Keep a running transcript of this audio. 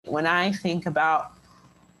when I think about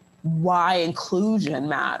why inclusion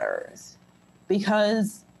matters,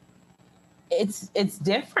 because it's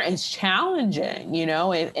different, it's challenging,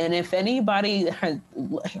 and if anybody has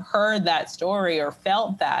heard that story or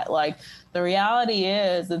felt that, like, the reality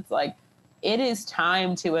is, it's like, it is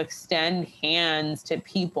time to extend hands to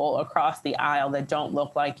people across the aisle that don't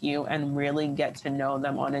look like you and really get to know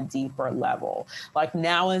them on a deeper level. Like,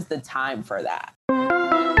 now is the time for that.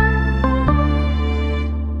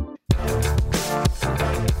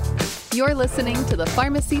 You're listening to the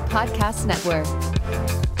Pharmacy Podcast Network.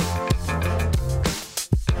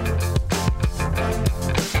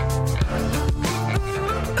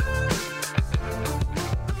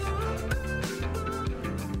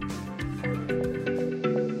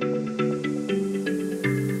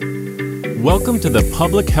 Welcome to the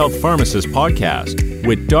Public Health Pharmacist Podcast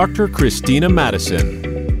with Dr. Christina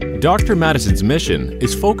Madison. Dr. Madison's mission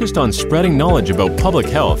is focused on spreading knowledge about public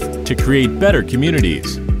health to create better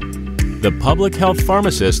communities. The Public Health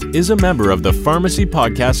Pharmacist is a member of the Pharmacy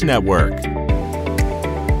Podcast Network.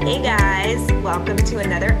 Hey guys, welcome to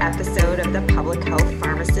another episode of the Public Health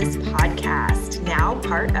Pharmacist Podcast, now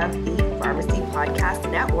part of the Pharmacy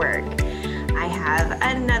Podcast Network. I have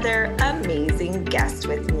another amazing guest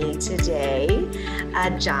with me today.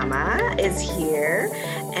 Ajama is here,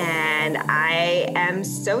 and I am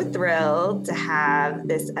so thrilled to have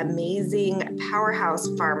this amazing powerhouse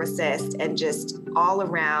pharmacist and just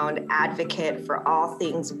all-around advocate for all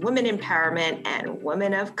things women empowerment and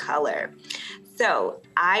women of color. So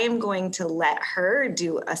I am going to let her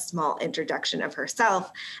do a small introduction of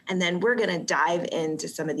herself, and then we're going to dive into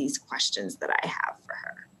some of these questions that I have for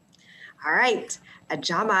her. All right,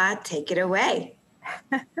 Ajama, take it away.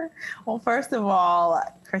 Well, first of all,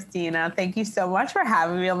 Christina, thank you so much for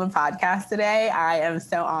having me on the podcast today. I am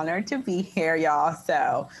so honored to be here, y'all.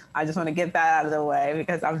 So I just want to get that out of the way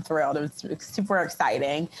because I'm thrilled. It's super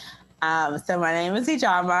exciting. So my name is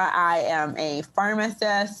Ajama. I am a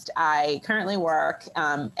pharmacist. I currently work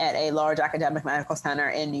at a large academic medical center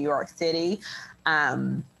in New York City.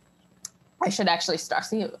 I should actually start.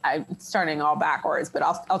 See, I'm starting all backwards, but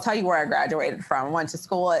I'll tell you where I graduated from. I went to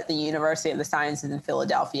school at the University of the Sciences in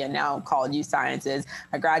Philadelphia, now called U Sciences.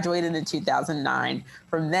 I graduated in 2009.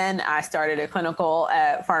 From then, I started a clinical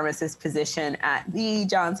pharmacist position at the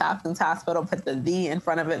Johns Hopkins Hospital. Put the "the" in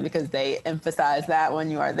front of it because they emphasize that when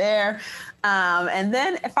you are there. And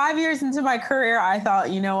then 5 years into my career, I thought,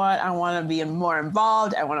 you know what? I want to be more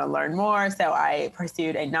involved. I want to learn more. So I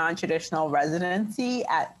pursued a non-traditional residency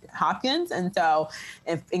at Hopkins. And so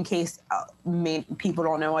in case people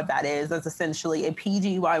don't know what that is, that's essentially a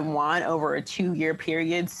PGY1 over a 2-year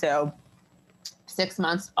period. So 6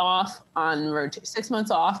 months off,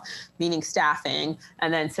 meaning staffing,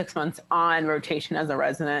 and then 6 months on rotation as a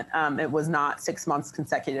resident. It was not 6 months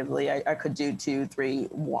consecutively. I could do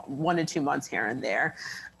 1 to 2 months here and there.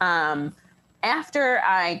 After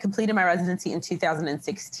I completed my residency in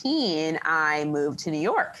 2016, I moved to New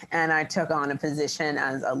York and I took on a position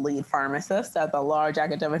as a lead pharmacist at the large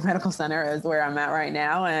academic medical center, is where I'm at right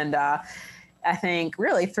now. And I think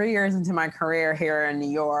really 3 years into my career here in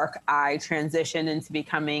New York, I transitioned into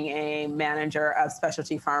becoming a manager of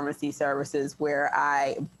specialty pharmacy services, where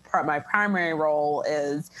my primary role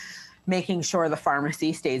is making sure the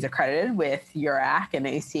pharmacy stays accredited with URAC and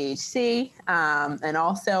ACHC, and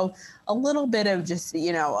also a little bit of just,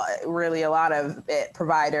 really a lot of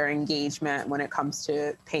provider engagement when it comes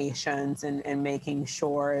to patients and making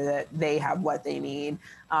sure that they have what they need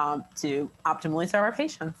to optimally serve our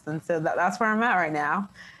patients. And so that's where I'm at right now.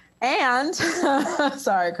 And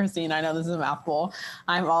sorry, Christine, I know this is a mouthful.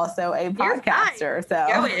 I'm also a podcaster. So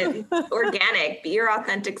go in, organic, be your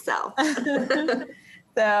authentic self.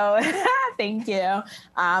 So thank you.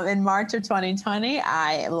 In March of 2020,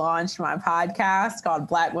 I launched my podcast called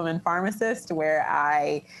Black Women Pharmacist, where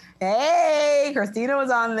Christina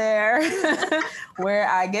was on there, where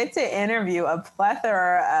I get to interview a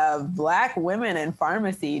plethora of Black women in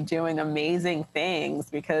pharmacy doing amazing things,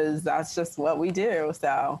 because that's just what we do.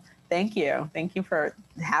 So thank you. Thank you for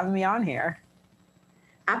having me on here.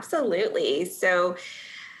 Absolutely. So,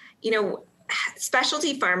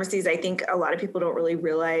 specialty pharmacies, I think a lot of people don't really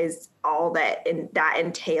realize all that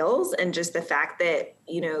entails, and just the fact that,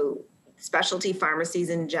 specialty pharmacies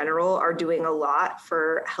in general are doing a lot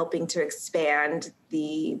for helping to expand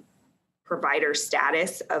the provider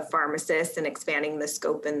status of pharmacists and expanding the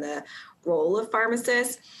scope and the role of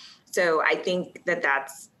pharmacists. So I think that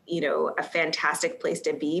that's, a fantastic place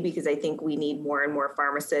to be, because I think we need more and more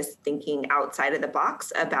pharmacists thinking outside of the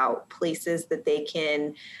box about places that they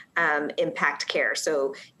can impact care.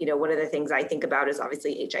 So, one of the things I think about is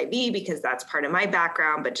obviously HIV, because that's part of my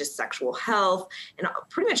background, but just sexual health and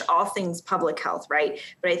pretty much all things public health, right?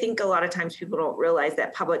 But I think a lot of times people don't realize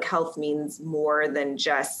that public health means more than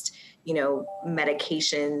just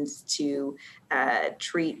medications to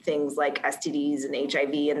treat things like STDs and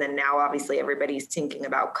HIV. And then now obviously everybody's thinking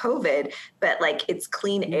about COVID, but like it's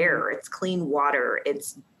clean air, it's clean water,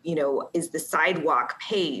 it's, is the sidewalk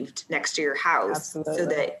paved next to your house? Absolutely. So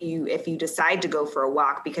that if you decide to go for a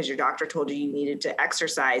walk because your doctor told you needed to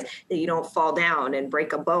exercise, that you don't fall down and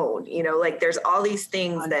break a bone, like there's all these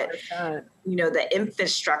things 100%. That, the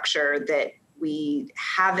infrastructure that we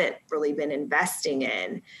haven't really been investing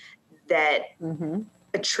in that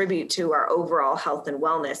attribute to our overall health and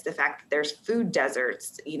wellness. The fact that there's food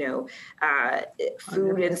deserts,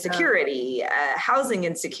 food insecurity, housing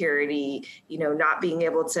insecurity, not being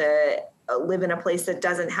able to live in a place that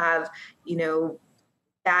doesn't have,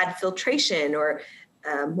 bad filtration or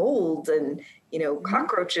mold and,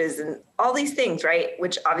 cockroaches and all these things, right?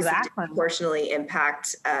 Which obviously disproportionately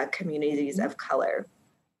impact communities of color.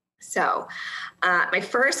 So my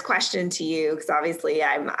first question to you, because obviously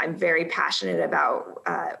I'm very passionate about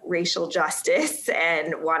racial justice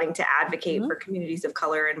and wanting to advocate for communities of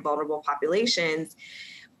color and vulnerable populations,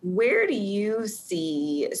 where do you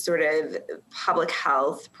see sort of public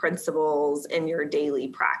health principles in your daily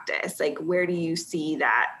practice? Like, where do you see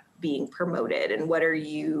that being promoted, and what are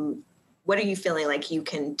you feeling like you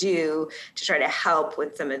can do to try to help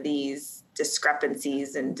with some of these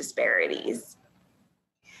discrepancies and disparities?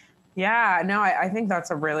 Yeah, no, I think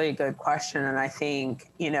that's a really good question. And I think,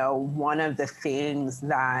 one of the things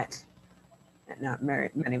that, not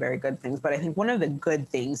many very good things, but I think one of the good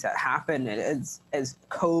things that happened as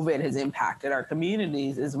COVID has impacted our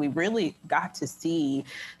communities is we really got to see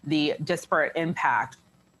the disparate impact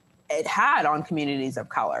it had on communities of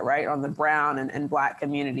color, right? On the brown and Black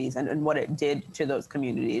communities and what it did to those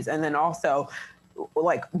communities. And then also,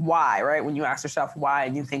 like, why, right? When you ask yourself why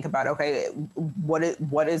and you think about, okay, what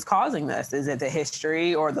is causing this? Is it the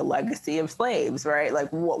history or the legacy of slaves, right? Like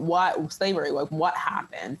what slavery, like what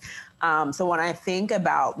happened? So when I think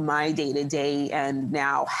about my day-to-day and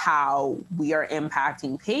now how we are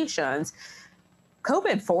impacting patients,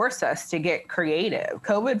 COVID forced us to get creative.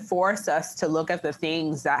 COVID forced us to look at the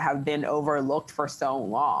things that have been overlooked for so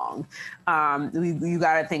long. You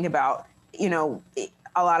got to think about,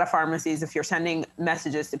 a lot of pharmacies, if you're sending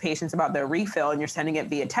messages to patients about their refill and you're sending it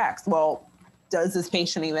via text, well, does this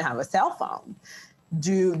patient even have a cell phone?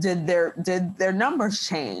 Did their numbers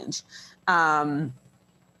change? Can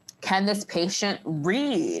this patient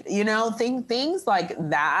read? Things like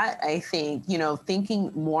that. I think,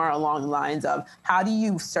 thinking more along the lines of how do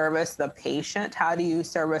you service the patient? How do you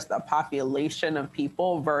service the population of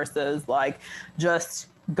people versus like just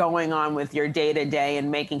going on with your day-to-day and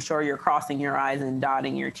making sure you're crossing your I's and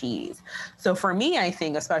dotting your T's. So for me, I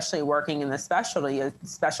think, especially working in the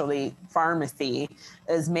specialty pharmacy,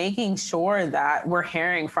 is making sure that we're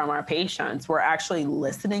hearing from our patients. We're actually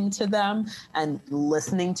listening to them and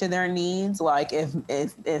listening to their needs. Like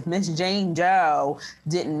if Miss Jane Doe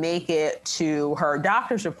didn't make it to her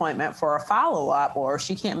doctor's appointment for a follow-up, or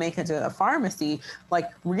she can't make it to the pharmacy, like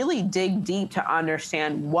really dig deep to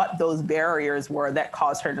understand what those barriers were that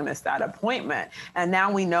caused her to miss that appointment. And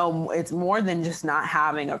now we know it's more than just not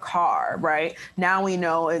having a car, right? Now we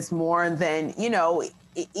know it's more than,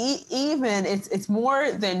 even it's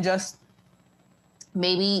more than just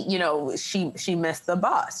maybe, she missed the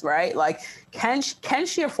bus, right? Like, can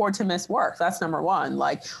she afford to miss work? That's number one.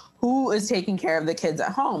 Like, who is taking care of the kids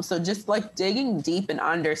at home? So just like digging deep and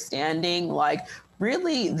understanding, like,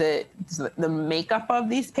 really the makeup of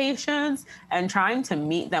these patients and trying to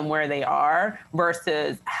meet them where they are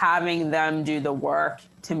versus having them do the work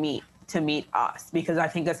to meet us. Because I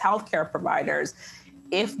think as healthcare providers,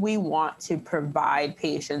 if we want to provide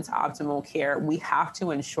patients optimal care, we have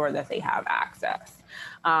to ensure that they have access.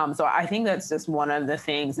 So I think that's just one of the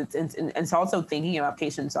things. It's also thinking about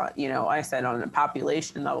patients, I said on a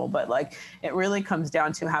population level, but like it really comes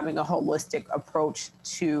down to having a holistic approach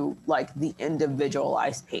to like the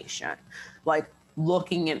individualized patient, like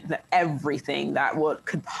looking at everything that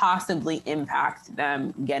could possibly impact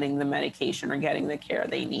them getting the medication or getting the care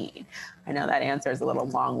they need. I know that answer is a little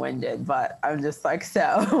long-winded, but I'm just like,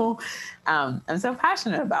 I'm so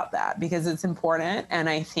passionate about that because it's important. And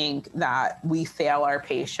I think that we fail our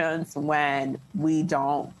patients when we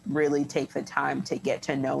don't really take the time to get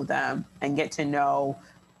to know them and get to know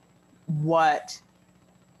what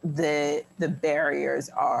the barriers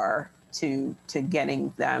are to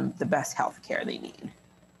getting them the best health care they need.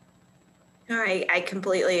 I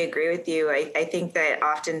completely agree with you. I think that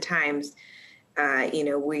oftentimes,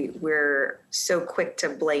 we're so quick to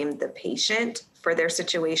blame the patient for their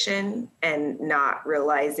situation and not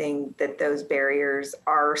realizing that those barriers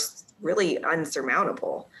are really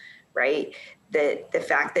unsurmountable, right? That the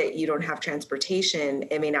fact that you don't have transportation,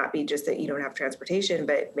 it may not be just that you don't have transportation,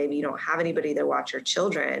 but maybe you don't have anybody to watch your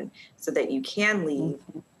children so that you can leave.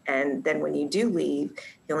 Mm-hmm. And then when you do leave,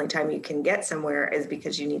 the only time you can get somewhere is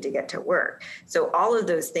because you need to get to work. So all of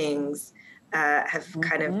those things have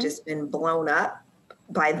kind of just been blown up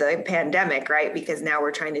by the pandemic, right? Because now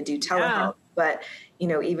we're trying to do telehealth. Yeah. But,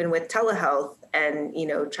 even with telehealth and,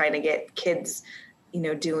 trying to get kids,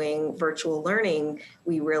 doing virtual learning,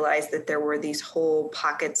 we realized that there were these whole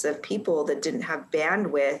pockets of people that didn't have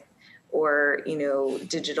bandwidth or,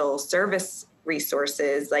 digital service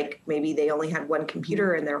resources. Like maybe they only had one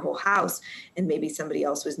computer in their whole house and maybe somebody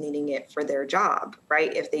else was needing it for their job,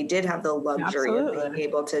 right? If they did have the luxury of being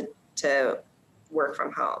able to work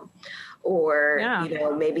from home. Or,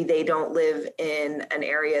 maybe they don't live in an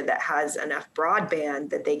area that has enough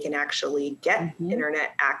broadband that they can actually get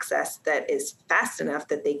internet access that is fast enough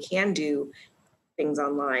that they can do things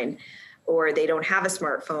online. Or they don't have a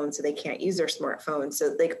smartphone, so they can't use their smartphone.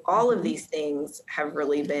 So like all of these things have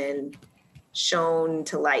really been shown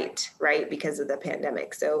to light, right, because of the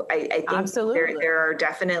pandemic. So I think there are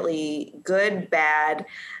definitely good, bad,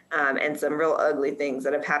 and some real ugly things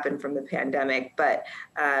that have happened from the pandemic. But,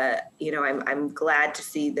 I'm glad to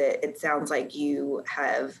see that it sounds like you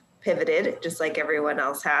have pivoted, just like everyone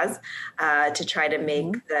else has, to try to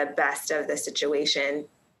make the best of the situation.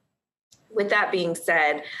 With that being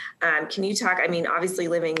said, can you talk, obviously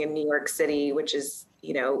living in New York City, which is,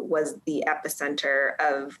 was the epicenter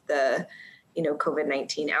of the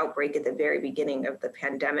COVID-19 outbreak at the very beginning of the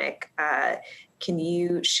pandemic. Can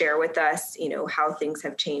you share with us, how things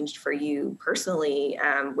have changed for you personally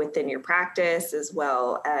within your practice, as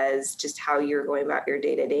well as just how you're going about your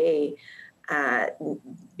day-to-day,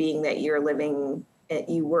 being that you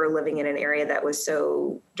were living in an area that was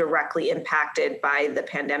so directly impacted by the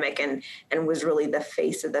pandemic and was really the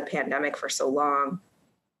face of the pandemic for so long?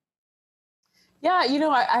 Yeah,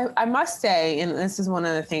 I must say, and this is one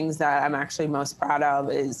of the things that I'm actually most proud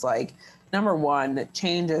of, is like, number one,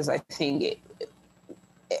 changes. I think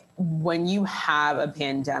when you have a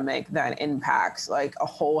pandemic that impacts like a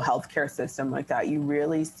whole healthcare system like that, you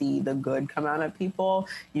really see the good come out of people.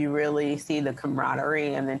 You really see the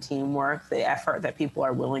camaraderie and the teamwork, the effort that people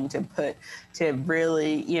are willing to put to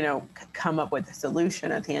really, come up with a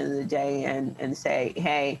solution at the end of the day and say,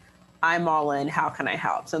 hey, I'm all in, how can I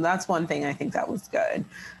help? So that's one thing I think that was good.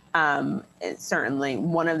 It's certainly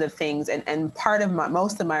one of the things, and part of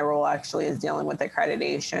most of my role actually is dealing with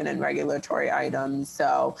accreditation and regulatory items.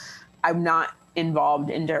 So I'm not involved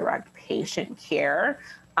in direct patient care.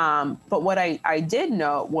 But what I did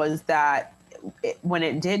note was that when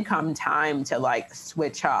it did come time to like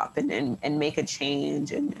switch up and make a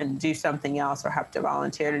change and do something else or have to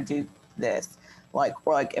volunteer to do this,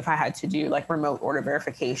 or if I had to do like remote order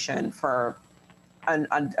verification for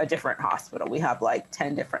a different hospital, we have like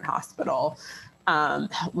 10 different hospitals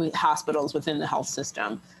within the health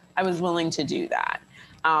system, I was willing to do that.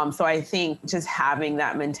 So I think just having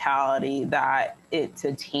that mentality that it's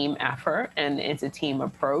a team effort and it's a team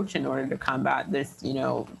approach in order to combat this,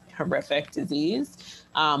 horrific disease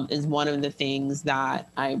is one of the things that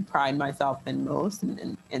I pride myself in most,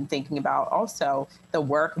 and thinking about also the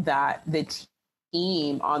work that the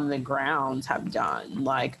team on the ground have done.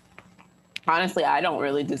 Like, honestly, I don't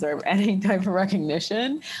really deserve any type of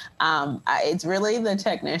recognition. It's really the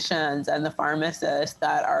technicians and the pharmacists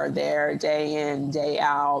that are there day in, day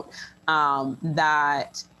out,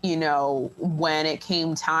 that, when it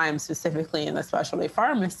came time, specifically in the specialty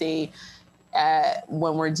pharmacy,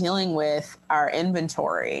 when we're dealing with our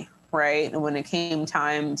inventory, right? And when it came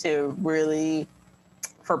time to really,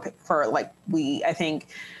 I think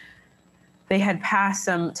they had passed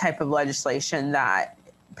some type of legislation that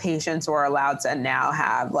patients were allowed to now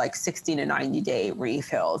have like 60 to 90 day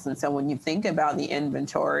refills. And so when you think about the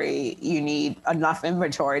inventory, you need enough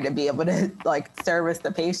inventory to be able to like service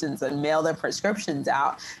the patients and mail their prescriptions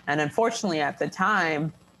out. And unfortunately at the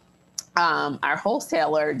time, our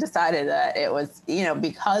wholesaler decided that it was,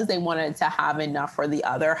 because they wanted to have enough for the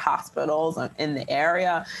other hospitals in the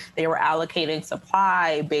area, they were allocating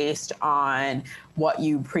supply based on what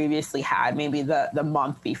you previously had, maybe the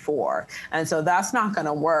month before. And so that's not going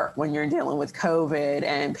to work when you're dealing with COVID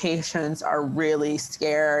and patients are really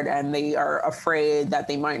scared and they are afraid that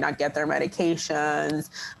they might not get their medications.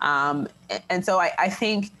 And so I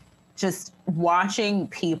think just watching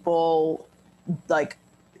people like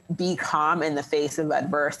be calm in the face of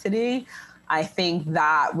adversity, I think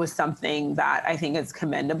that was something that I think is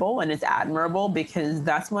commendable and is admirable, because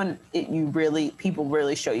that's when people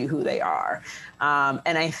really show you who they are.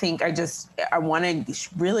 And I think I want to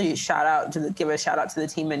really give a shout out to the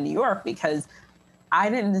team in New York, because I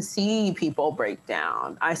didn't see people break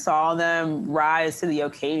down. I saw them rise to the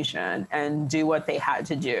occasion and do what they had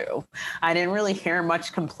to do. I didn't really hear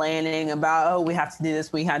much complaining about, oh, we have to do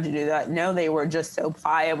this, we had to do that. No, they were just so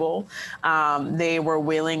pliable. They were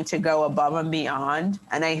willing to go above and beyond.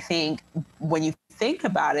 And I think when you think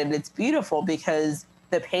about it, it's beautiful, because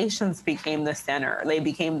the patients became the center. They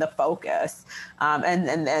became the focus,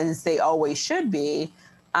 and as they always should be.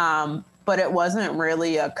 But it wasn't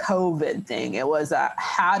really a COVID thing. It was a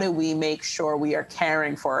how do we make sure we are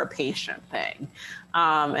caring for a patient thing.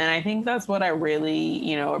 And I think that's what I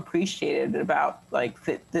really, appreciated about like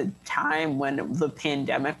the time when the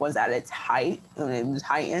pandemic was at its height, when it was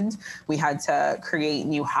heightened. We had to create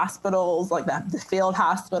new hospitals, like the field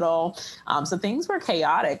hospital. So things were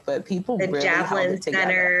chaotic, but people really held it together.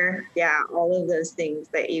 Center, yeah, all of those things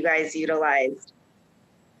that you guys utilized.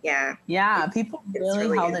 Yeah, people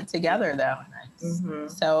really held it together though. Mm-hmm.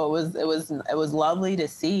 So it was lovely to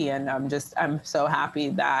see, and I'm so happy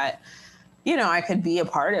that I could be a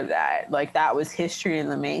part of that. Like, that was history in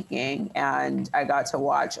the making, and I got to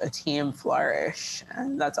watch a team flourish,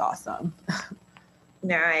 and that's awesome.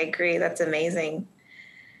 No, I agree. That's amazing.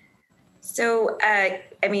 So,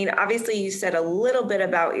 obviously you said a little bit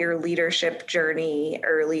about your leadership journey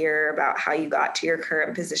earlier, about how you got to your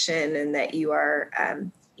current position and that you are,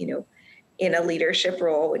 in a leadership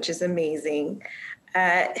role, which is amazing.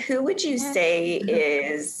 Who would you say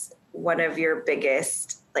is one of your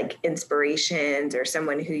biggest inspirations, or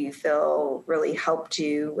someone who you feel really helped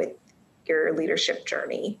you with your leadership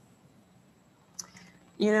journey?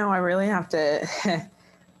 I really have to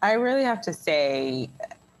say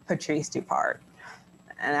Patrice Dupart.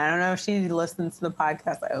 And I don't know if she listens to the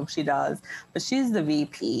podcast. I hope she does. But she's the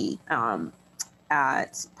VP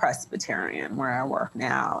at Presbyterian, where I work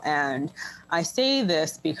now. And I say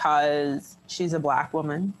this because she's a Black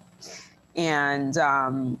woman. And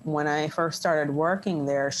when I first started working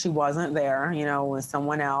there, she wasn't there, it was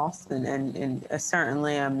someone else. And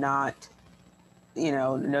certainly I'm not,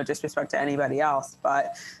 no disrespect to anybody else,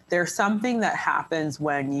 but there's something that happens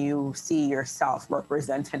when you see yourself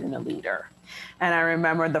represented in a leader. And I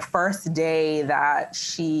remember the first day that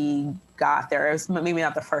she got there, it was maybe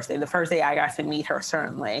not the first day I got to meet her,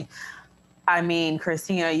 certainly. I mean,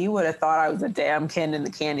 Christina, you would have thought I was a damn kid in the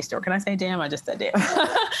candy store. Can I say damn? I just said damn.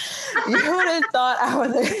 You would have thought I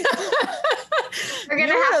was We're going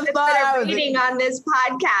to have to put a rating on this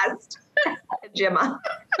podcast, Gemma.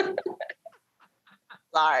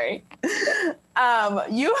 Sorry.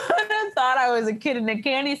 You would have thought I was a kid in a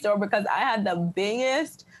candy store, because I had the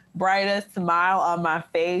biggest, brightest smile on my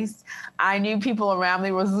face. I knew people around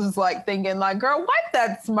me was just thinking girl, wipe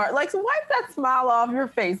that smile off your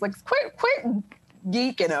face. Quit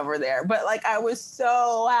geeking over there. But I was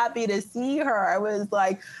so happy to see her. I was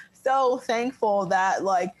so thankful that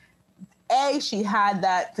she had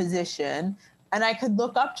that position, and I could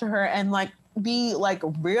look up to her and be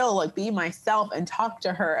real, be myself, and talk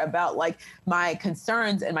to her about my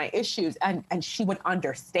concerns and my issues, and she would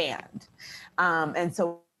understand. And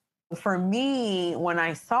so for me, when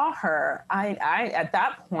I saw her, I at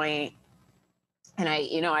that point, and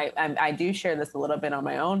I do share this a little bit on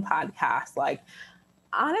my own podcast,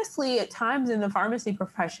 honestly, at times in the pharmacy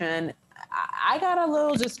profession, I got a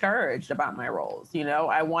little discouraged about my roles.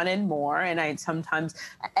 I wanted more, and and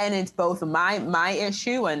it's both my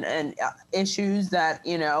issue and issues that,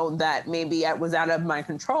 that maybe was out of my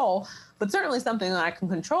control, but certainly something that I can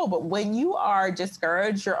control. But when you are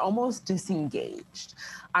discouraged, you're almost disengaged.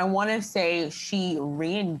 I want to say she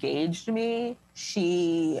re-engaged me.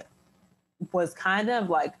 She was kind of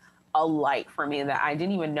a light for me that I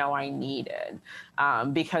didn't even know I needed.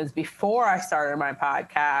 Because before I started my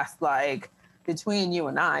podcast, between you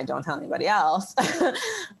and I, don't tell anybody else,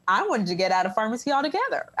 I wanted to get out of pharmacy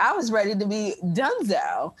altogether. I was ready to be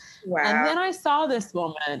donezo. Wow. And then I saw this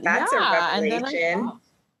woman. That's a revelation.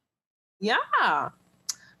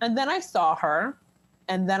 And then I saw her,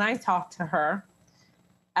 And then I talked to her,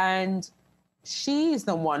 and she's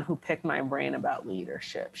the one who picked my brain about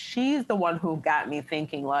leadership. She's the one who got me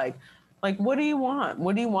thinking like, what do you want?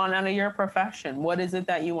 What do you want out of your profession? What is it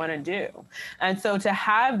that you want to do? And so to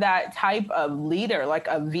have that type of leader, like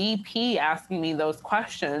a VP asking me those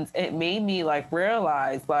questions, it made me like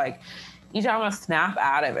realize like, each time I snap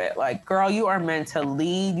out of it, like, girl, you are meant to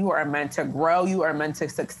lead. You are meant to grow. You are meant to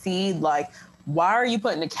succeed. Like, why are you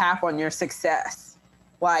putting a cap on your success?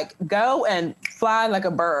 Like, go and fly like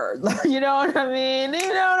a bird. You know what I mean?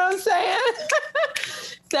 You know what I'm saying?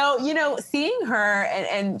 So, you know, seeing her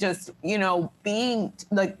and just, you know, being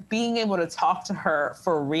able to talk to her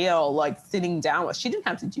for real, like sitting down with, she didn't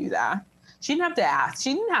have to do that. She didn't have to ask.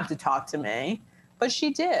 She didn't have to talk to me, but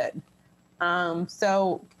she did.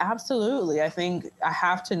 So absolutely, I think I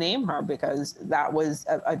have to name her because that was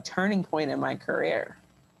a turning point in my career.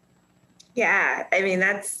 Yeah, I mean,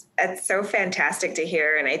 that's so fantastic to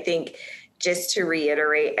hear. And I think just to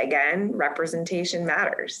reiterate again, representation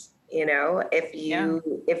matters. You know, if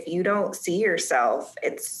you don't see yourself,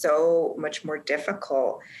 it's so much more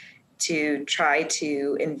difficult to try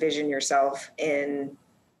to envision yourself in,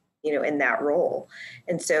 you know, in that role.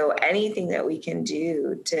 And so anything that we can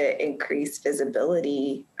do to increase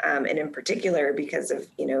visibility, and in particular, because of,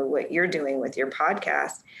 you know, what you're doing with your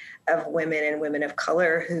podcast of women and women of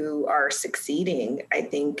color who are succeeding, I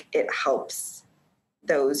think it helps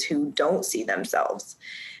those who don't see themselves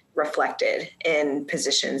reflected in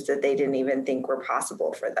positions that they didn't even think were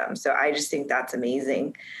possible for them. So I just think that's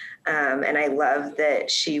amazing. And I love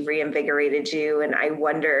that she reinvigorated you. And I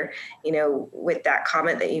wonder, you know, with that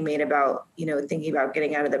comment that you made about, you know, thinking about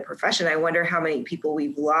getting out of the profession, I wonder how many people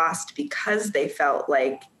we've lost because they felt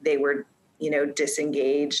like they were, you know,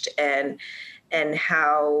 disengaged and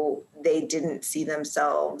how they didn't see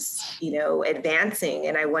themselves, you know, advancing.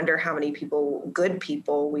 And I wonder how many people, good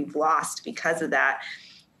people, we've lost because of that.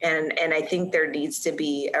 And I think there needs to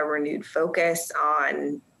be a renewed focus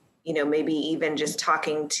on, you know, maybe even just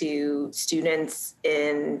talking to students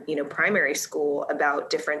in, you know, primary school about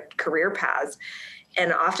different career paths.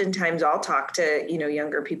 And oftentimes I'll talk to, you know,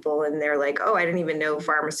 younger people and they're like, oh, I didn't even know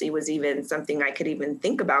pharmacy was even something I could even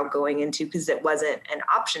think about going into because it wasn't an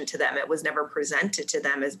option to them. It was never presented to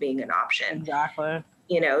them as being an option. Exactly.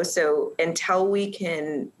 You know, so until we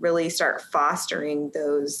can really start fostering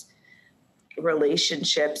those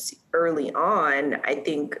relationships early on, I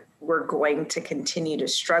think we're going to continue to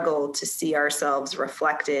struggle to see ourselves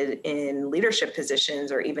reflected in leadership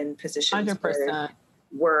positions or even positions 100%.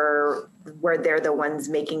 where they're the ones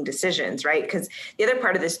making decisions, right? Because the other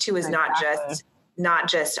part of this too is not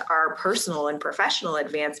just our personal and professional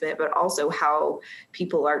advancement, but also how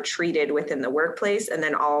people are treated within the workplace, and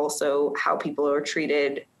then also how people are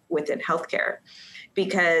treated within healthcare.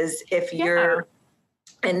 Because if you're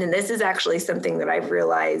and then this is actually something that I've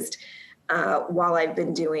realized while I've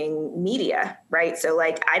been doing media, right? So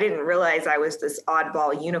like, I didn't realize I was this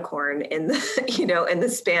oddball unicorn in the, you know, in the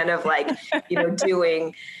span of like, you know,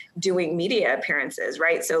 doing media appearances,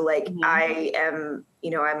 right? So like I am, you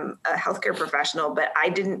know, I'm a healthcare professional, but I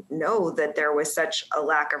didn't know that there was such a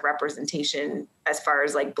lack of representation as far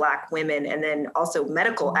as like Black women, and then also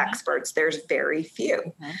medical experts, there's very few,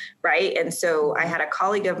 right? And so I had a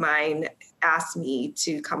colleague of mine asked me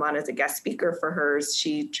to come on as a guest speaker for hers.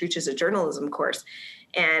 She teaches a journalism course.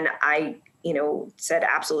 And I, you know, said,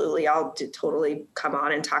 absolutely, I'll totally come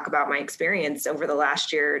on and talk about my experience over the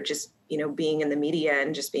last year, just, you know, being in the media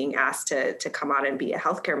and just being asked to come on and be a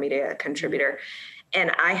healthcare media contributor.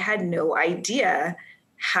 And I had no idea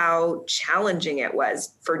how challenging it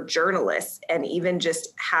was for journalists, and even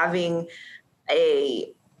just having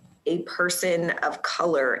a person of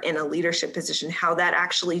color in a leadership position, how that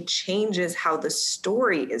actually changes how the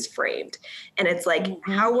story is framed. And it's like,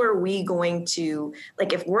 how are we going to,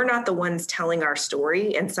 like, if we're not the ones telling our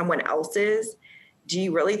story and someone else is, do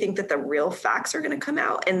you really think that the real facts are going to come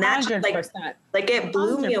out? And that just like it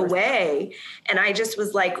blew 100%. Me away. And I just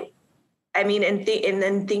was like, I mean, and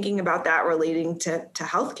then thinking about that relating to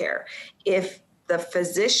healthcare, if the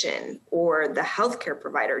physician or the healthcare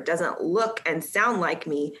provider doesn't look and sound like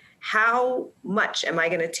me, how much am I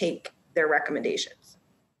going to take their recommendations?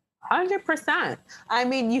 100%. I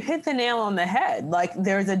mean, you hit the nail on the head. Like,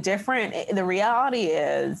 the reality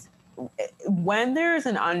is, when there's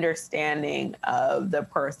an understanding of the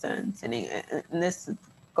person sitting, and this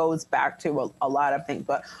goes back to a lot of things,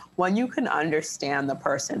 but when you can understand the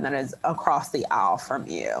person that is across the aisle from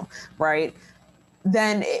you, right,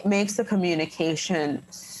 then it makes the communication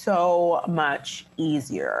so much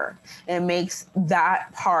easier. It makes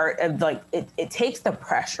that part of like, it takes the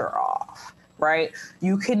pressure off, right?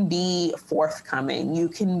 You can be forthcoming, you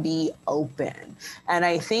can be open. And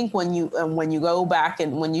I think when you go back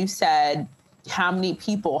and when you said, how many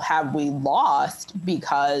people have we lost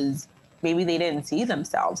because maybe they didn't see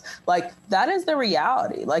themselves? Like, that is the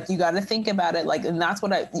reality. Like, you got to think about it. Like, and that's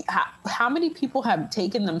what how many people have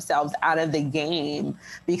taken themselves out of the game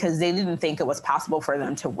because they didn't think it was possible for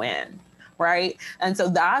them to win. Right. And so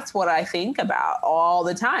that's what I think about all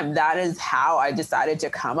the time. That is how I decided to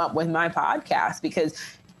come up with my podcast, because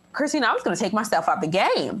Christine, I was going to take myself out the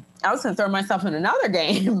game. I was going to throw myself in another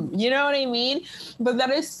game. You know what I mean? But that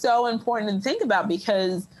is so important to think about,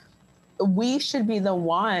 because we should be the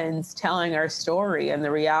ones telling our story. And the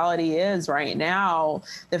reality is, right now,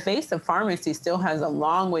 the face of pharmacy still has a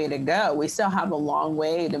long way to go. We still have a long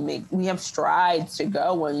way to make. We have strides to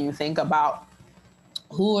go when you think about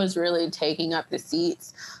who is really taking up the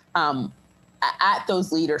seats at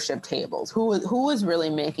those leadership tables, who is really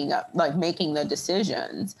making the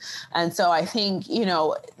decisions. And so I think,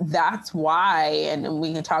 that's why, and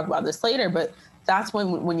we can talk about this later, but that's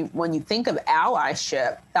when you think of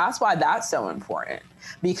allyship, that's why that's so important,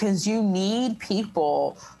 because you need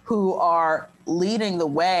people who are leading the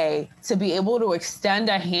way to be able to extend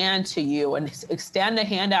a hand to you and extend a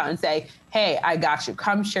hand out and say, hey, I got you.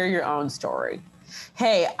 Come share your own story.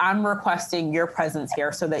 Hey, I'm requesting your presence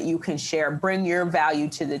here so that you can bring your value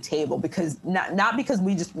to the table, because not because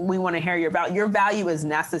we want to hear your value. Your value is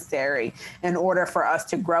necessary in order for us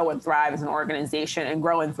to grow and thrive as an organization and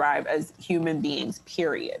grow and thrive as human beings,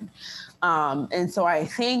 period. And so I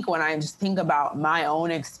think when I just think about my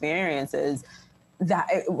own experiences, that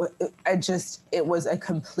it was a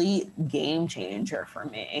complete game changer for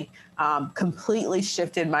me. Completely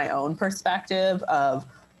shifted my own perspective of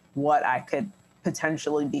what I could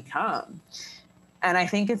potentially become. And I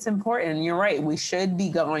think it's important. And you're right. We should be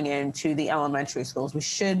going into the elementary schools. We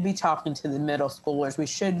should be talking to the middle schoolers. We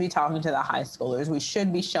should be talking to the high schoolers. We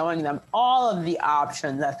should be showing them all of the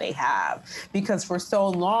options that they have, because for so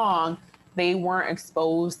long they weren't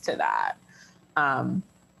exposed to that.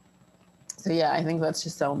 So yeah, I think that's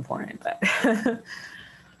just so important.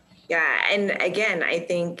 Yeah. And again, I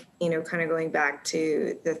think, kind of going back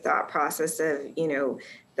to the thought process of,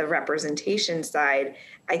 the representation side,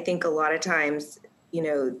 I think a lot of times,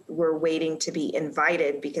 we're waiting to be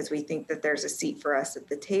invited because we think that there's a seat for us at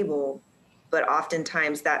the table, but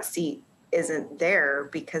oftentimes that seat isn't there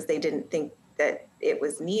because they didn't think that it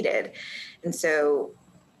was needed. And so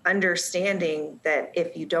understanding that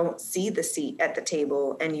if you don't see the seat at the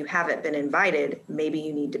table and you haven't been invited, maybe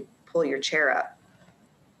you need to pull your chair up,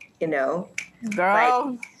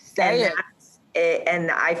 Girl, say it. And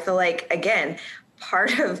I feel like, again,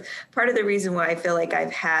 part of the reason why I feel like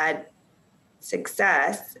I've had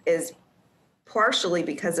success is partially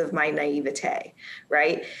because of my naivete,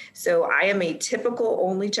 right? So I am a typical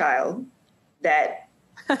only child that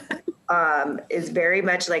is very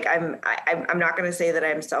much like, I'm not going to say that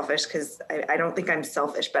I'm selfish, because I don't think I'm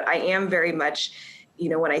selfish, but I am very much,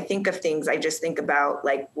 when I think of things, I just think about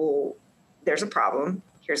like, well, there's a problem,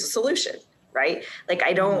 here's a solution, right? Like,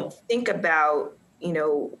 I don't think about,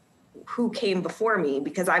 who came before me,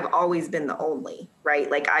 because I've always been the only, right?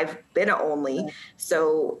 Like, I've been an only.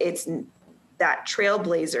 So it's that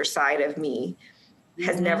trailblazer side of me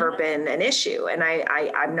has never been an issue. And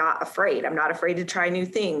I'm not afraid. I'm not afraid to try new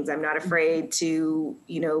things. I'm not afraid to,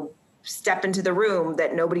 step into the room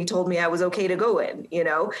that nobody told me I was okay to go in,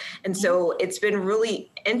 And so it's been really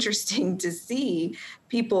interesting to see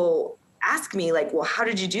people ask me like, well, how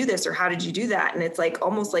did you do this? Or how did you do that? And it's like,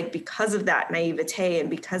 almost like because of that naivete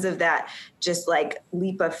and because of that just like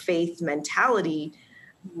leap of faith mentality,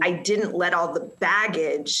 I didn't let all the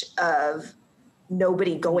baggage of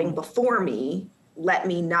nobody going before me let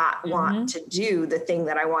me not want to do the thing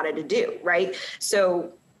that I wanted to do. Right.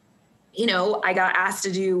 So, I got asked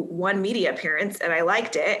to do one media appearance and I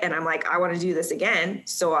liked it. And I'm like, I want to do this again.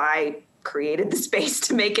 So I created the space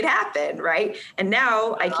to make it happen. Right. And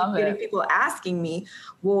now I keep getting people asking me,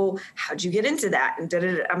 well, how'd you get into that? And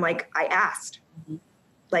I'm like, I asked.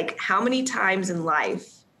 Like, how many times in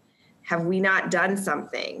life have we not done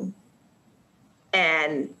something?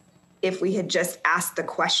 And if we had just asked the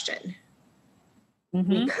question,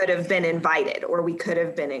 we could have been invited or we could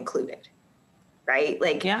have been included. Right.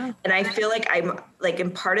 Like, and I feel like I'm like,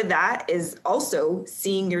 and part of that is also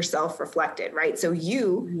seeing yourself reflected. Right. So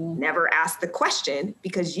you never asked the question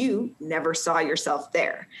because you never saw yourself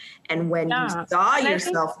there. And when you saw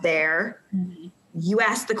yourself there, you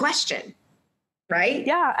asked the question. Right.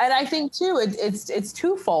 Yeah. And I think too, it's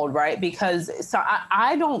twofold, right? Because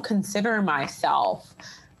I don't consider myself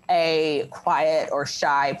a quiet or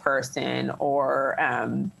shy person or,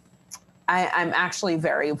 I'm actually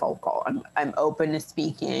very vocal. I'm open to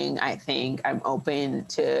speaking. I think I'm open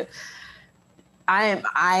to,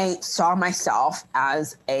 I saw myself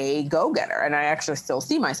as a go-getter, and I actually still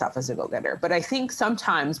see myself as a go-getter. But I think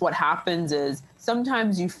sometimes what happens is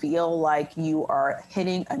sometimes you feel like you are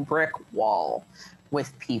hitting a brick wall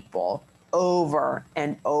with people over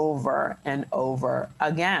and over and over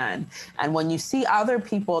again. And when you see other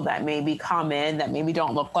people that maybe come in that maybe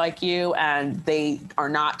don't look like you and they are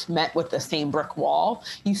not met with the same brick wall,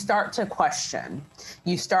 you start to question.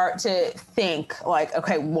 You start to think like,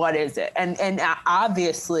 okay, what is it? And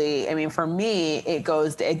obviously, I mean, for me, it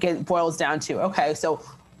boils down to, okay, so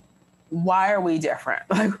why are we different?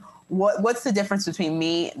 Like, what's the difference between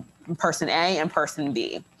me, person A, and person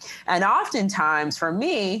B? And oftentimes for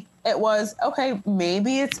me, it was, okay,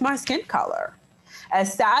 maybe it's my skin color.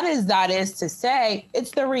 As sad as that is to say,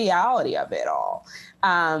 it's the reality of it all.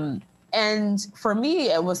 And for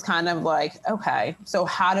me, it was kind of like, okay, so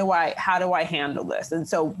how do I handle this? And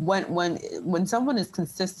so when someone is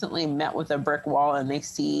consistently met with a brick wall and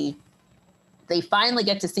they finally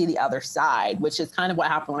get to see the other side, which is kind of what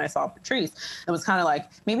happened when I saw Patrice. It was kind of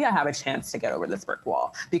like, maybe I have a chance to get over this brick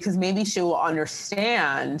wall, because maybe she will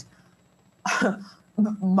understand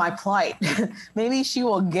my plight. Maybe she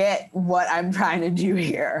will get what I'm trying to do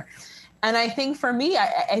here. And I think for me,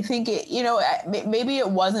 I think it, maybe it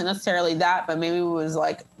wasn't necessarily that, but maybe it was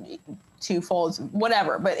like twofold,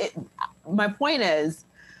 whatever. But my point is,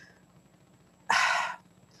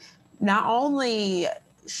 not only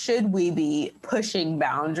should we be pushing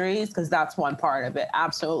boundaries, because that's one part of it,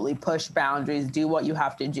 absolutely push boundaries, do what you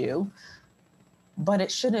have to do, but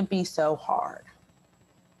it shouldn't be so hard.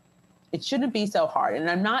 It shouldn't be so hard. And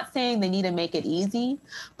I'm not saying they need to make it easy,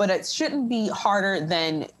 but it shouldn't be harder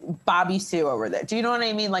than Bobby Sue over there. Do you know what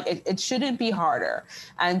I mean? Like it shouldn't be harder.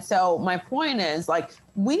 And so my point is, like,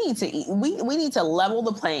 we need to level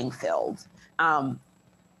the playing field.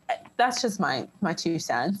 That's just my 2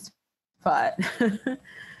 cents. But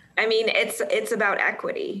I mean, it's about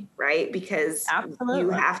equity, right? Because absolutely, you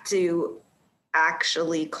have to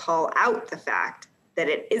actually call out the fact that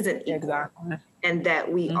it isn't equal. Exactly. And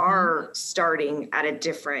that we are starting at a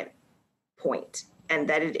different point, and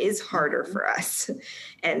that it is harder for us,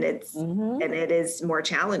 and and it is more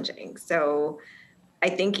challenging. So I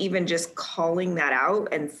think even just calling that out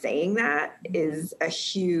and saying that is a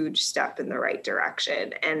huge step in the right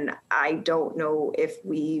direction. And I don't know if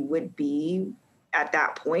we would be at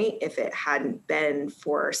that point if it hadn't been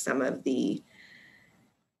for some of the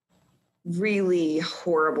really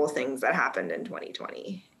horrible things that happened in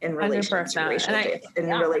 2020 in relation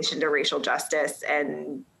to racial justice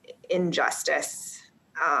and injustice.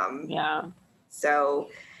 So,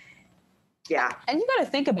 yeah. And you got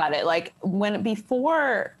to think about it. Like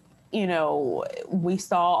before we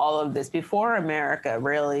saw all of this, before America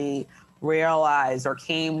really realized or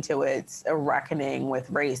came to its reckoning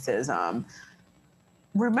with racism,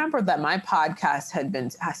 remember that my podcast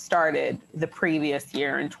had started the previous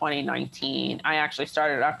year in 2019. I actually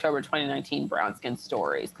started October 2019, Brown Skin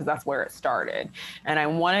Stories, because that's where it started. And I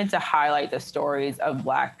wanted to highlight the stories of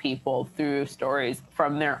Black people through stories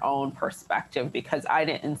from their own perspective, because I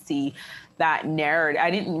didn't see that narrative. I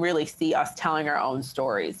didn't really see us telling our own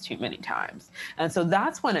stories too many times. And so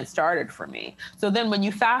that's when it started for me. So then when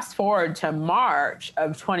you fast forward to March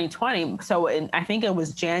of 2020, I think it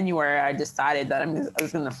was January, I decided that I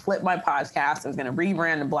was going to flip my podcast. I was going to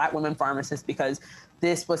rebrand to Black Women Pharmacists, because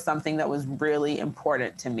this was something that was really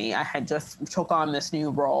important to me. I had just took on this new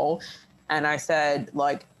role, and I said,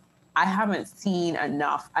 like, I haven't seen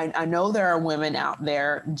enough. I know there are women out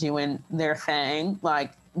there doing their thing,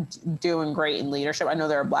 like doing great in leadership. I know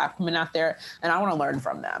there are Black women out there, and I want to learn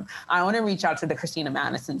from them. I want to reach out to the Christina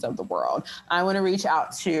Madisons of the world. I want to reach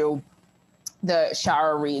out to the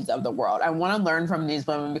Shara Reeds of the world. I want to learn from these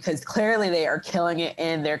women, because clearly they are killing it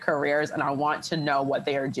in their careers, and I want to know what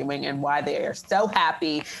they are doing and why they are so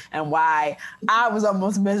happy, and why I was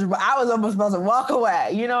almost miserable. I was almost supposed to walk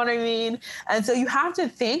away. You know what I mean? And so you have to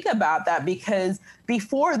think about that, because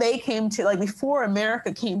before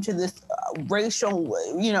America came to this racial,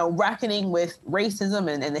 reckoning with racism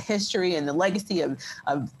and the history and the legacy of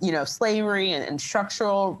slavery and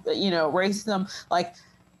structural, racism, like,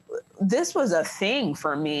 this was a thing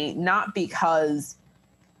for me, not because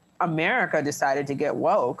America decided to get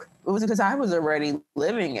woke. It was because I was already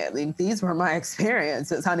living it. Like, these were my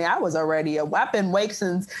experiences, honey. I was already a weapon wake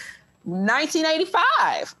since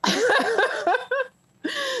 1985.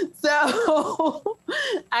 So,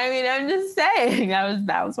 I mean, I'm just saying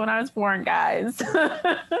that was when I was born, guys.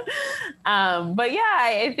 But yeah,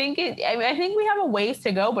 I think I think we have a ways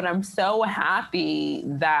to go, but I'm so happy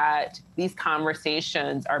that these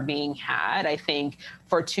conversations are being had. I think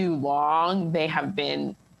for too long,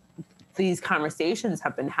 these conversations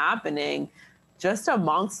have been happening just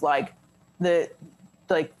amongst the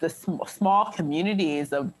small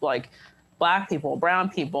communities of like Black people, brown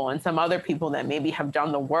people, and some other people that maybe have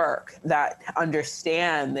done the work that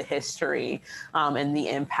understand the history and the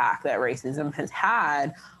impact that racism has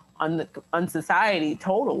had on society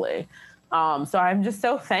totally. So I'm just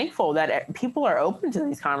so thankful that people are open to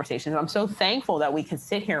these conversations. I'm so thankful that we can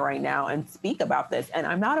sit here right now and speak about this. And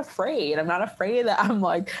I'm not afraid. I'm not afraid that I'm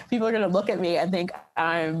like, people are going to look at me and think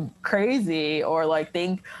I'm crazy or like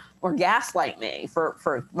think or gaslight me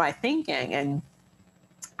for my thinking. And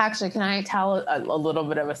actually, can I tell a little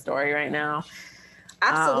bit of a story right now?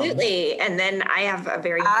 Absolutely. And then I have a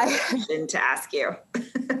very good question to ask you.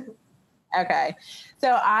 Okay.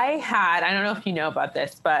 So I don't know if you know about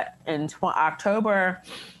this, but in October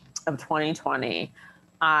of 2020,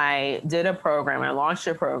 I did a program. I launched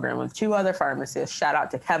a program with two other pharmacists. Shout out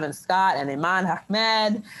to Kevin Scott and Iman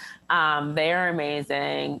Ahmed. They are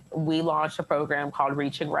amazing. We launched a program called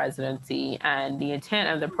Reaching Residency, and the intent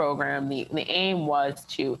of the program, the aim was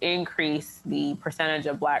to increase the percentage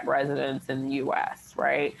of Black residents in the U.S.,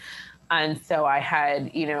 right? And so I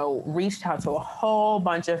had, reached out to a whole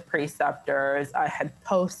bunch of preceptors. I had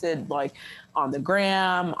posted like on the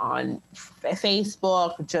gram, on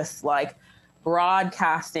Facebook, just like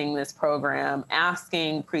broadcasting this program,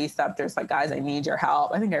 asking preceptors like, guys, I need your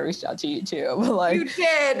help. I think I reached out to you too. But like, you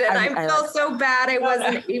did, and I felt so bad I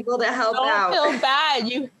wasn't able to help out. Don't feel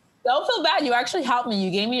bad. You actually helped me.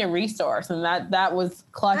 You gave me a resource, and that was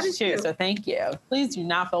clutch too. So thank you. Please do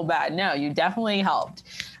not feel bad. No, you definitely helped.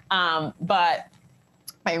 But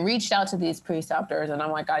I reached out to these preceptors and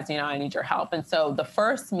I'm like, guys, I need your help. And so the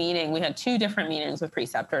first meeting, we had two different meetings with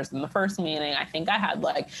preceptors. And the first meeting, I think I had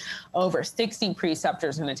like over 60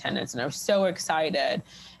 preceptors in attendance, and I was so excited.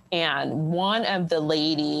 And one of the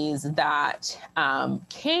ladies that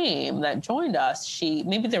came, that joined us,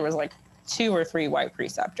 maybe there was like 2 or 3 white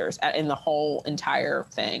preceptors in the whole entire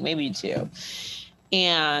thing, maybe 2.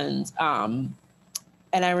 And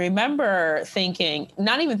I remember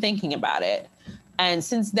not even thinking about it. And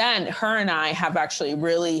since then, her and I have actually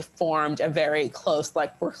really formed a very close,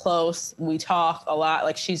 we're close. We talk a lot.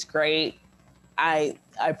 Like, she's great. I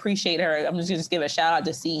appreciate her. I'm just going to give a shout out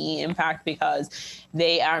to CE Impact because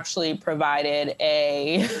they actually provided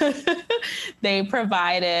an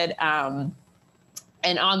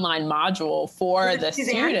online module for the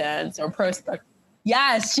students or prospects.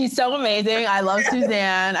 Yes, she's so amazing. I love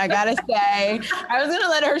Suzanne. I got to say, I was going to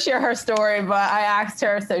let her share her story, but I asked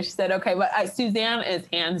her. So she said, okay, but Suzanne is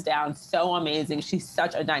hands down so amazing. She's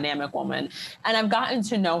such a dynamic woman. And I've gotten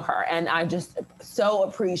to know her, and I just so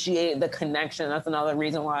appreciate the connection. That's another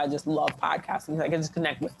reason why I just love podcasting. I can just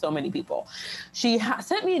connect with so many people. She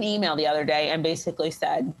sent me an email the other day and basically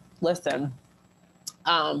said, listen,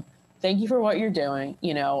 thank you for what you're doing.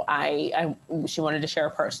 She wanted to share a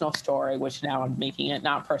personal story, which now I'm making it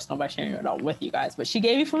not personal by sharing it all with you guys, but she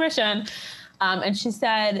gave me permission. And she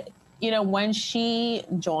said, when she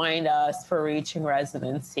joined us for Reaching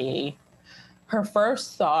Residency, her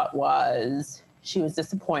first thought was she was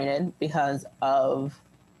disappointed because of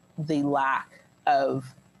the lack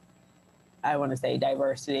of, I want to say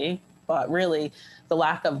diversity, but really the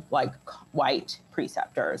lack of like white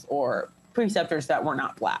preceptors or preceptors that were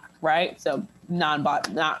not Black, right? So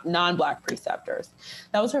non-Black preceptors.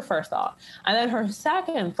 That was her first thought. And then her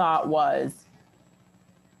second thought was,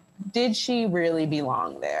 did she really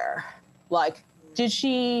belong there? Like,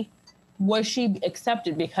 was she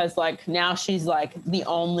accepted? Because like now she's like the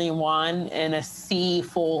only one in a sea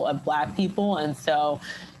full of Black people. And so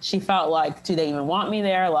she felt like, do they even want me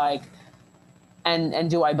there? Like, and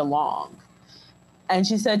do I belong? And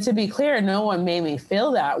she said, to be clear, no one made me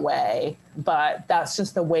feel that way, but that's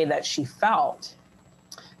just the way that she felt.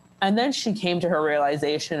 And then she came to her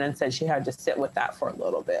realization and said she had to sit with that for a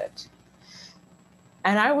little bit.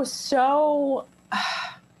 And I was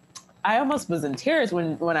I almost was in tears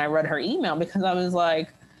when I read her email, because I was like,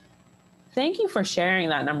 thank you for sharing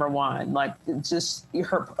that, number one. Like, just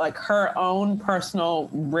her own personal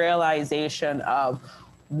realization of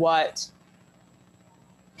what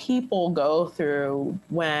people go through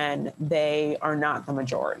when they are not the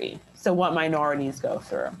majority. So what minorities go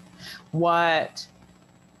through, what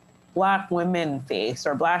Black women face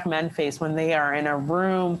or Black men face when they are in a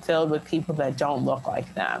room filled with people that don't look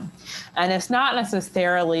like them. And it's not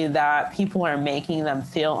necessarily that people are making them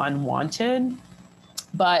feel unwanted,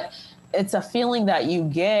 but it's a feeling that you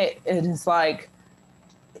get. It is like,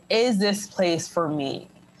 is this place for me?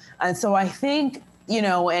 And so I think, you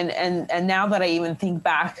know, and now that I even think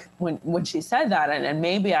back when she said that, and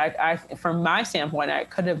maybe I from my standpoint, I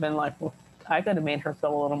could have been like, well, I could have made her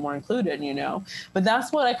feel a little more included, you know. But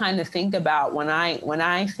that's what I kind of think about when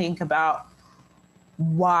I think about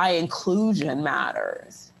why inclusion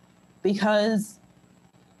matters, because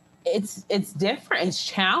it's different, it's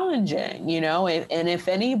challenging, you know. And if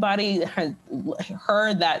anybody has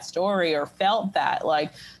heard that story or felt that,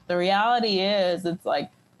 like, the reality is, it's like,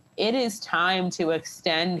 it is time to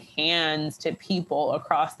extend hands to people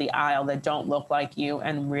across the aisle that don't look like you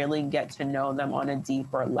and really get to know them on a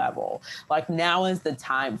deeper level. Like, now is the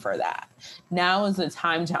time for that. Now is the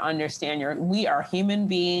time to understand we are human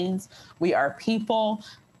beings. We are people.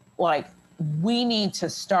 Like, we need to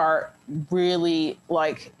start really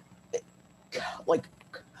like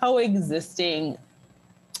coexisting,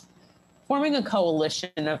 forming a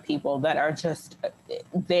coalition of people that are just,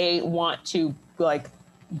 they want to like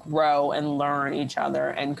grow and learn each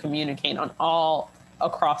other and communicate on all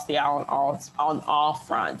across the aisle on all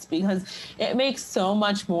fronts, because it makes so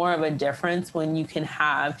much more of a difference when you can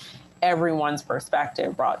have everyone's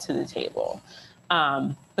perspective brought to the table.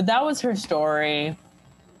 But that was her story.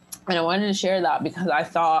 And I wanted to share that because I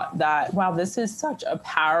thought that, wow, this is such a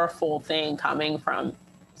powerful thing coming from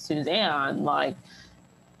Suzanne. Like,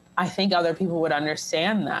 I think other people would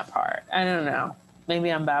understand that part. I don't know. Maybe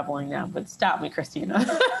I'm babbling now, but stop me, Christina.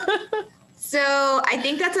 So I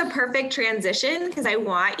think that's a perfect transition, because I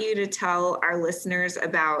want you to tell our listeners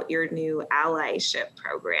about your new allyship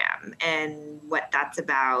program and what that's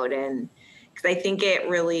about. And because I think it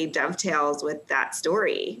really dovetails with that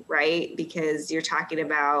story, right? Because you're talking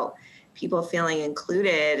about people feeling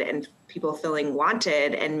included and people feeling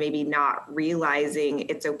wanted, and maybe not realizing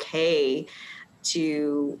it's okay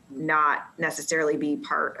to not necessarily be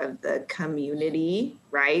part of the community,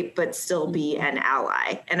 right? But still be an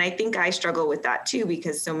ally. And I think I struggle with that too,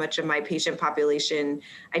 because so much of my patient population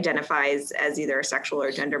identifies as either a sexual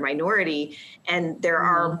or gender minority. And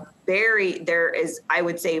there is, I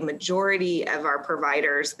would say, majority of our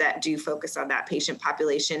providers that do focus on that patient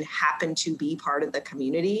population happen to be part of the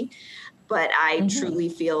community. But I truly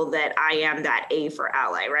feel that I am that A for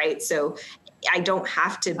ally, right? So I don't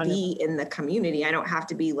have to be in the community. I don't have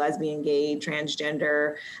to be lesbian, gay,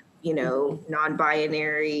 transgender, you know,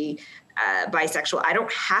 non-binary, bisexual. I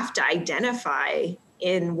don't have to identify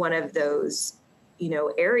in one of those, you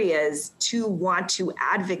know, areas to want to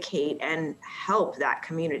advocate and help that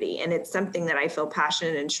community. And it's something that I feel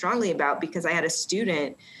passionate and strongly about, because I had a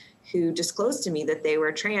student who disclosed to me that they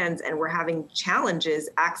were trans and were having challenges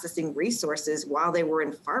accessing resources while they were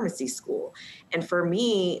in pharmacy school. And for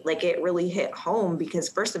me, like, it really hit home, because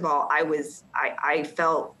first of all, I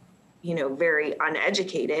felt, you know, very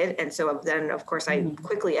uneducated. And so then, of course, I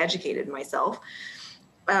quickly educated myself.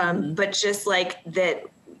 But just like that,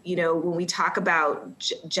 you know, when we talk about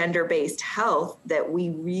gender-based health, that we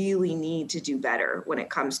really need to do better when it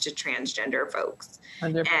comes to transgender folks.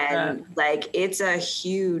 100%. And like, it's a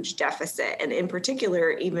huge deficit. And in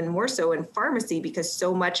particular, even more so in pharmacy, because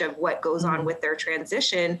so much of what goes on with their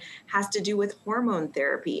transition has to do with hormone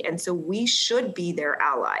therapy. And so we should be their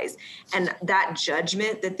allies. And that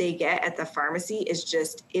judgment that they get at the pharmacy is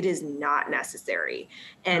just, it is not necessary.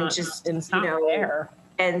 And it's not fair.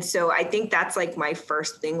 And so I think that's like my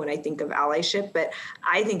first thing when I think of allyship. But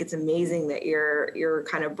I think it's amazing that you're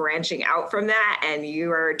kind of branching out from that and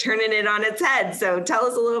you are turning it on its head. So tell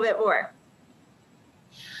us a little bit more.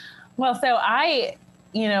 Well, so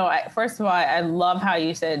first of all, I love how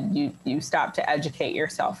you said you stopped to educate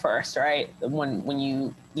yourself first, right? When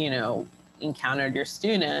you encountered your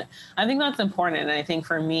student. I think that's important. And I think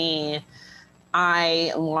for me,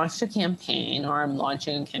 I launched a campaign, or I'm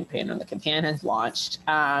launching a campaign, or the campaign has launched.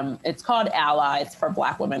 It's called Allies for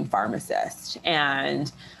Black Women Pharmacists. And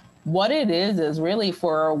what it is really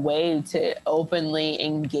for a way to openly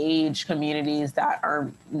engage communities that are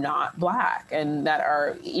not Black and that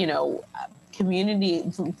are, the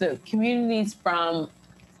communities from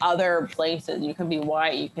other places. You can be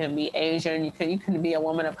white, you can be Asian, you can be a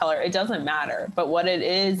woman of color. It doesn't matter. But what it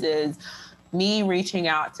is me reaching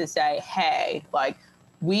out to say, hey, like,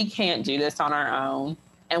 we can't do this on our own,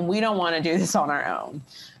 and we don't want to do this on our own.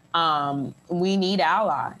 We need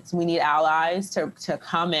allies. We need allies to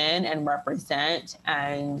come in and represent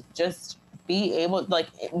and just be able, like,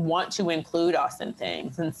 want to include us in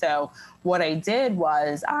things. And so what I did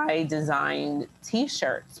was I designed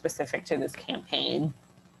t-shirts specific to this campaign.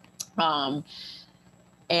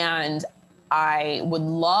 And I would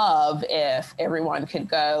love if everyone could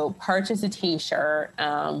go purchase a t-shirt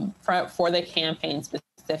for the campaign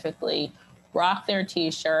specifically, rock their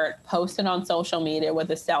t-shirt, post it on social media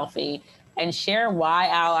with a selfie, and share why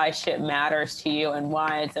allyship matters to you and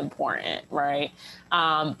why it's important, right?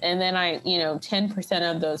 And then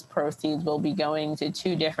 10% of those proceeds will be going to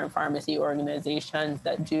 2 different pharmacy organizations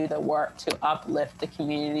that do the work to uplift the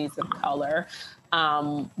communities of color.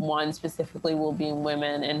 One specifically will be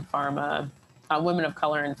women in pharma, women of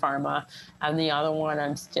color in pharma, and the other one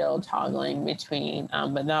I'm still toggling between,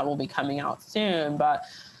 but that will be coming out soon. But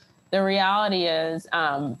the reality is,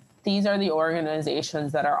 these are the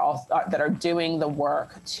organizations that are doing the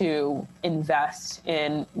work to invest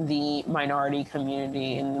in the minority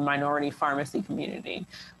community, in the minority pharmacy community.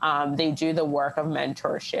 They do the work of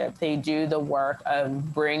mentorship. They do the work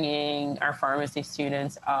of bringing our pharmacy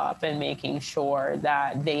students up and making sure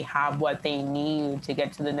that they have what they need to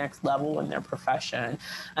get to the next level in their profession.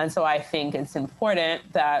 And so I think it's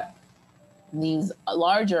important that these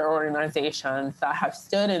larger organizations that have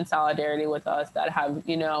stood in solidarity with us, that have,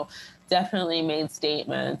 definitely made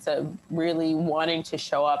statements of really wanting to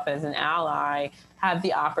show up as an ally, have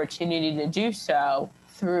the opportunity to do so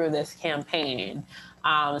through this campaign.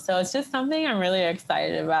 So it's just something I'm really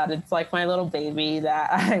excited about. It's like my little baby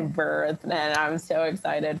that I birthed, and I'm so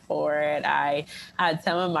excited for it. I had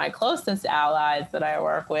some of my closest allies that I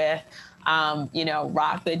work with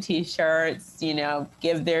rock the t-shirts,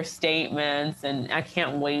 give their statements. And I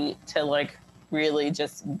can't wait to really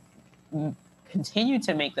just continue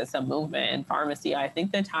to make this a movement in pharmacy. I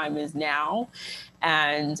think the time is now.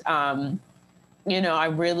 And, I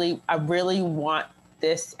really want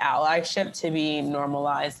this allyship to be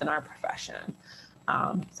normalized in our profession.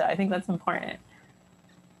 So I think that's important.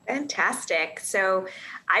 Fantastic. So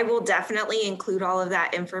I will definitely include all of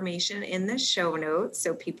that information in the show notes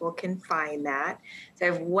so people can find that. So I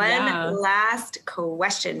have one last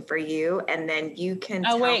question for you, and then you can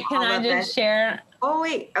tell wait, can I just share? Oh,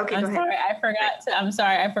 wait. Okay, go ahead. I'm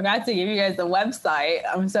sorry. I forgot to give you guys the website.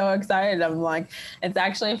 I'm so excited. It's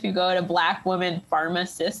actually, if you go to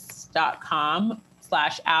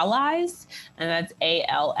blackwomenpharmacists.com/allies, and that's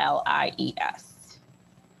ALLIES.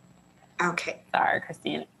 Okay. Sorry,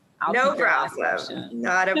 Christina. No problem.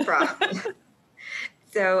 Not a problem.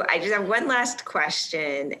 So I just have one last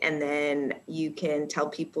question, and then you can tell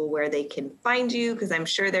people where they can find you, because I'm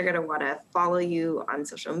sure they're going to want to follow you on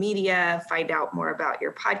social media, find out more about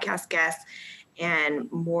your podcast guests, and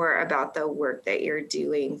more about the work that you're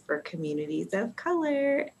doing for communities of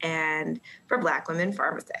color and for Black women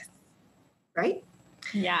pharmacists. Right?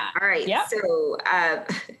 Yeah. All right. Yep.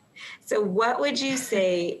 So what would you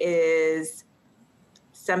say is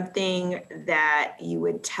something that you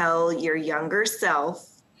would tell your younger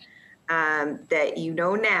self that you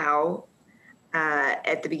know now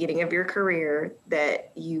at the beginning of your career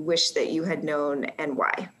that you wish that you had known, and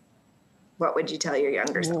why? What would you tell your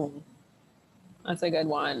younger self? That's a good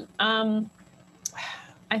one. I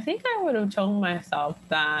think I would have told myself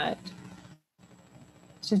that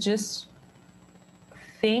to just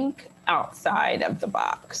think outside of the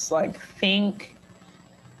box.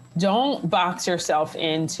 Don't box yourself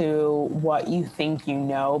into what you think you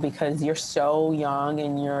know, because you're so young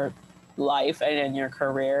in your life and in your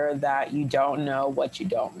career that you don't know what you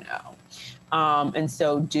don't know. And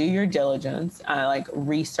so do your diligence,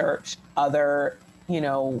 research other,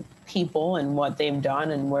 people and what they've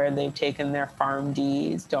done and where they've taken their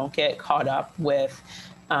PharmDs. Don't get caught up with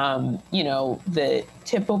the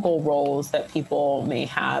typical roles that people may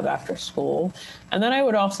have after school. And then I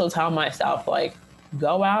would also tell myself,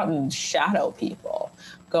 go out and shadow people,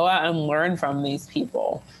 go out and learn from these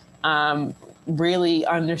people, really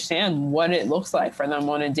understand what it looks like for them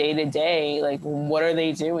on a day-to-day, what are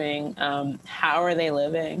they doing, how are they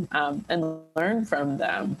living, and learn from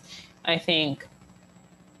them. I think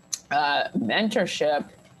mentorship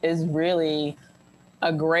is really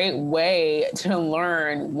a great way to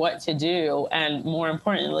learn what to do, and more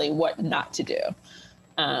importantly, what not to do.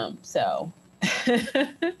 So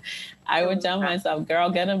I would tell myself, girl,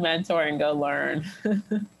 get a mentor and go learn.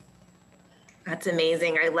 That's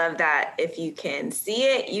amazing. I love that. If you can see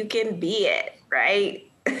it, you can be it, right?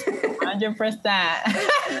 100%.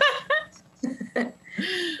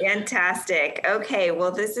 Fantastic. Okay.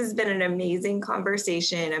 Well, this has been an amazing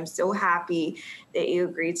conversation. I'm so happy that you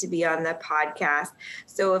agreed to be on the podcast.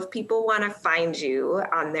 So if people want to find you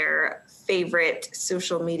on their favorite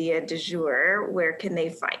social media du jour, where can they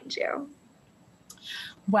find you?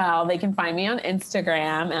 Well, they can find me on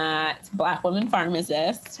Instagram at Black Woman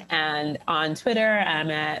Pharmacist, and on Twitter, I'm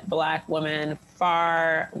at Black Woman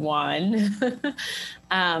Phar1.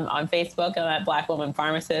 On Facebook, I'm at Black Woman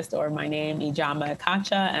Pharmacist, or my name, Ijama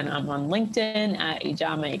Ikacha, and I'm on LinkedIn at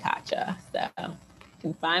Ijama Ikacha. So you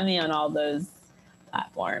can find me on all those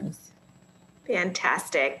platforms.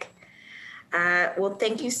 Fantastic. Well,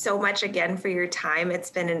 thank you so much again for your time.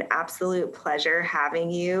 It's been an absolute pleasure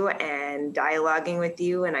having you and dialoguing with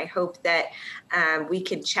you. And I hope that we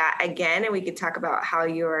could chat again and we could talk about how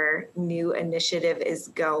your new initiative is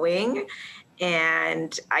going.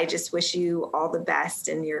 And I just wish you all the best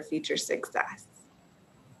in your future success.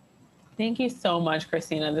 Thank you so much,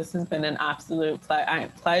 Christina. This has been an absolute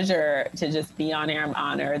pleasure to just be on here. I'm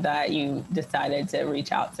honored that you decided to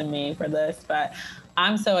reach out to me for this, but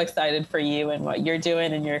I'm so excited for you and what you're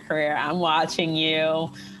doing in your career. I'm watching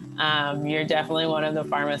you. You're definitely one of the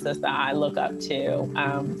pharmacists that I look up to,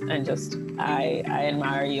 and just I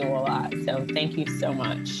admire you a lot. So thank you so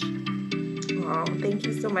much. Oh, thank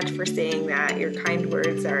you so much for saying that. Your kind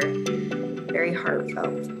words are very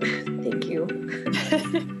heartfelt. Thank you.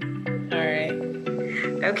 All right.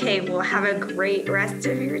 Okay, well, have a great rest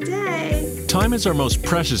of your day. Time is our most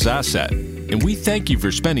precious asset, and we thank you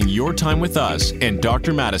for spending your time with us and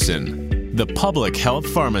Dr. Madison, the Public Health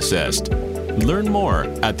Pharmacist. Learn more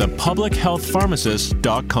at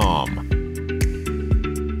thepublichealthpharmacist.com.